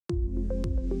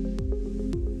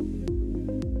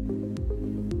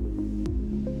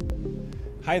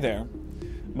Hi there.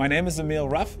 My name is Emil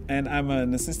Ruff and I'm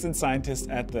an assistant scientist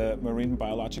at the Marine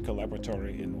Biological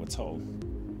Laboratory in Woods Hole.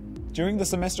 During the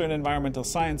semester in environmental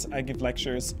science, I give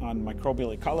lectures on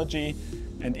microbial ecology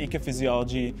and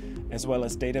ecophysiology, as well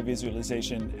as data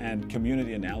visualization and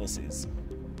community analysis.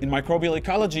 In microbial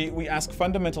ecology, we ask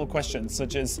fundamental questions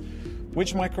such as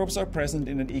which microbes are present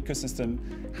in an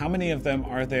ecosystem, how many of them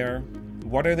are there,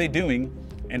 what are they doing,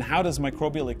 and how does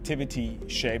microbial activity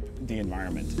shape the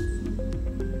environment?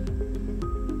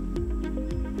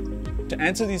 To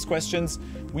answer these questions,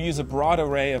 we use a broad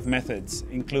array of methods,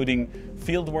 including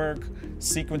fieldwork,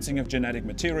 sequencing of genetic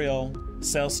material,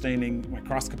 cell staining,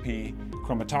 microscopy,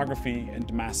 chromatography,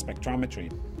 and mass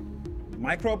spectrometry.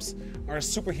 Microbes are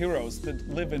superheroes that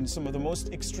live in some of the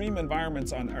most extreme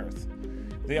environments on Earth.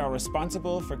 They are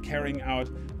responsible for carrying out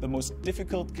the most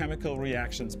difficult chemical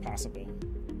reactions possible.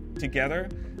 Together,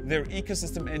 they're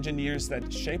ecosystem engineers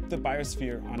that shape the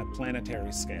biosphere on a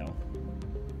planetary scale.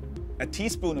 A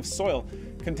teaspoon of soil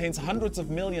contains hundreds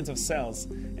of millions of cells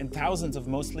and thousands of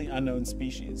mostly unknown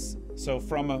species. So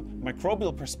from a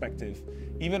microbial perspective,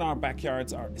 even our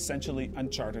backyards are essentially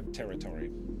uncharted territory.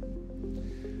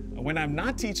 When I'm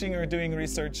not teaching or doing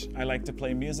research, I like to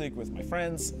play music with my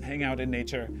friends, hang out in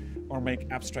nature, or make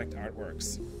abstract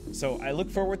artworks. So I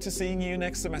look forward to seeing you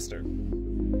next semester.